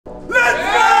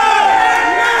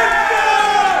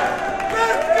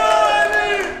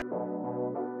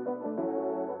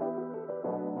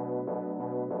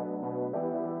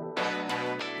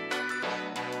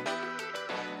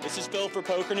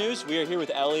Poker News. We are here with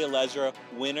Elezra,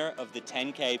 winner of the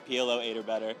 10K PLO8 or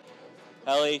better.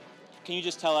 Eli, can you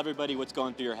just tell everybody what's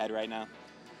going through your head right now?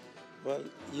 Well,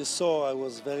 you saw I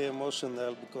was very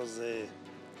emotional because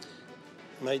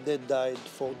my dad died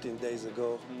 14 days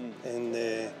ago,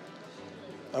 and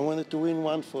I wanted to win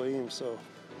one for him, so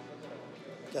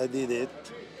I did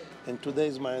it. And today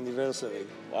is my anniversary.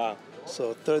 Wow.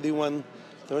 So 31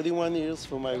 years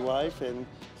for my wife and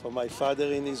for my father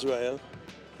in Israel.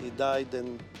 He died,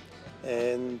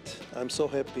 and I'm so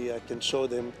happy I can show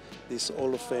them this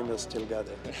Hall of Famers still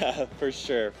gathered. For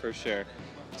sure, for sure.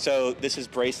 So this is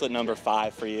bracelet number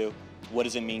 5 for you. What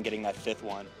does it mean getting that 5th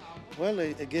one? Well,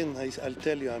 again, I'll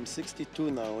tell you, I'm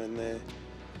 62 now, and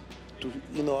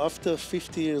after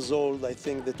 50 years old, I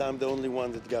think that I'm the only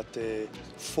one that got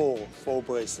four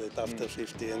bracelets after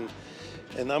 50,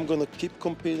 and I'm gonna keep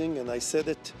competing. And I said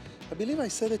it, I believe I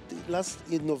said it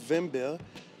in November.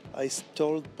 I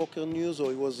told PokerNews,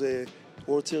 or it was a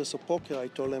World Series of Poker, I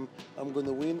told them I'm going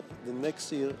to win. The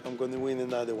next year, I'm going to win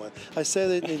another one. I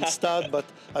said it in stud, but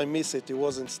I miss it. It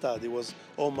wasn't stud. It was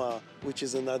Omaha, which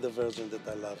is another version that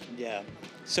I love. Yeah.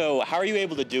 So how are you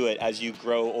able to do it as you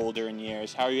grow older in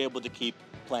years? How are you able to keep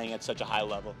playing at such a high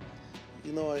level?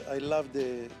 You know, I love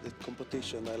the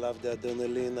competition. I love the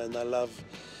adrenaline, and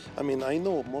I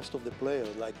know most of the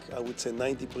players, like I would say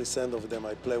 90% of them,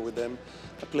 I play with them.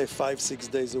 I play 5-6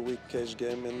 days a week cash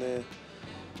game, and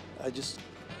I just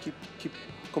keep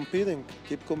competing,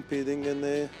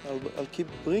 and I'll keep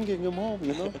bringing them home,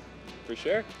 you know? For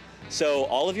sure. So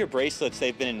all of your bracelets,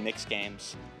 they've been in mixed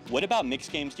games. What about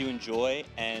mixed games do you enjoy,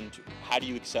 and how do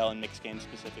you excel in mixed games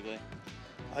specifically?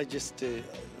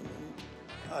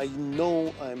 I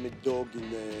know I'm a dog in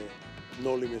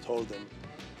no limit holdem.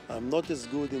 I'm not as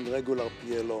good in regular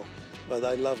PLO, but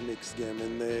I love mixed game,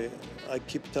 and I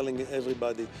keep telling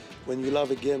everybody, when you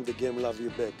love a game, the game loves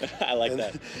you back. I like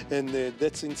that. And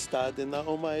that's in stud, and now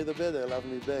Omaha the better love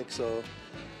me back. So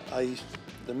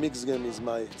the mixed game is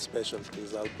my specialty.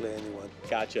 I'll play anyone.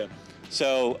 Gotcha.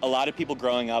 So a lot of people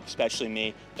growing up, especially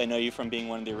me, they know you from being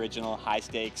one of the original high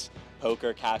stakes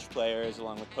poker cash players,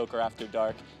 along with Poker After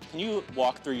Dark. Can you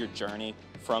walk through your journey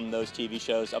from those TV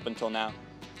shows up until now?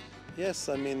 Yes,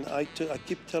 I mean, I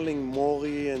keep telling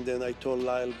Maury, and then I told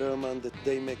Lyle Berman that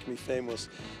they make me famous.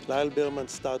 Lyle Berman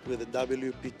started with the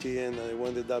WPT, and I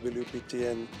won the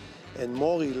WPT, and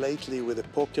Maury lately with the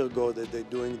Poker Go, that they're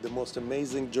doing the most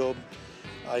amazing job.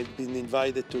 I've been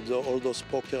invited to all those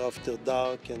Poker After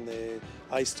Dark and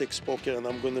high stakes poker, and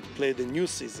I'm going to play the new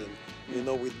season, you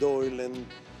know, with Doyle. And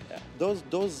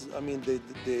those, I mean,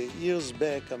 the years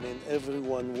back, I mean,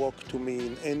 everyone walked to me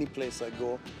in any place I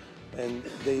go, and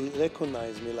they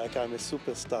recognize me like I'm a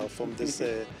superstar from this,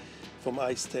 from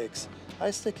high stakes.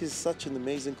 High stakes is such an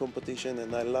amazing competition,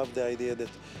 and I love the idea that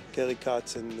Kerry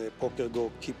Katz and Poker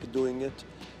Go keep doing it,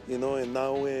 you know. And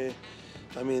now,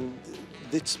 I mean,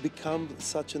 it's become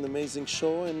such an amazing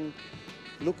show, and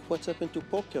look what's happened to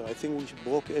poker. I think we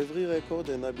broke every record,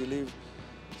 and I believe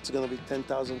it's going to be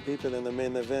 10,000 people in the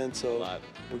main event, so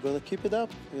we're going to keep it up,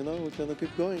 you know, we're going to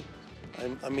keep going.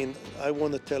 I mean, I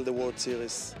want to tell the World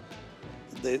Series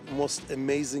the most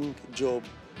amazing job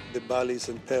the Bally's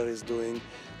and Perry's doing.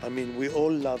 I mean, we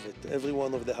all love it, every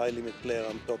one of the high limit player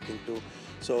I'm talking to.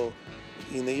 So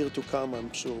in a year to come,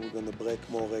 I'm sure we're going to break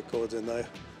more records, and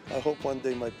I hope one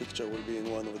day my picture will be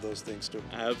in one of those things too.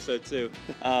 I hope so too.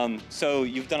 So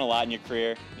you've done a lot in your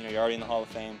career, you know, you're already in the Hall of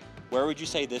Fame. Where would you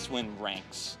say this win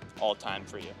ranks all time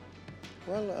for you?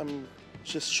 Well, I'm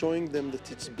just showing them that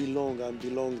I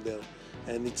belong there.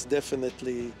 And it's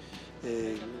definitely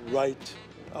right,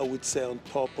 I would say, on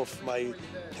top of my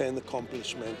 10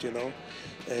 accomplishment, you know.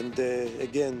 And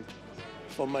again,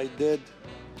 for my dad,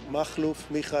 Michael,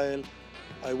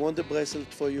 I want the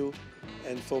bracelet for you.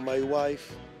 And for my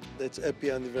wife, that's happy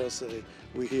anniversary.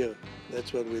 We're here.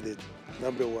 That's what we did.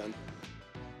 #1.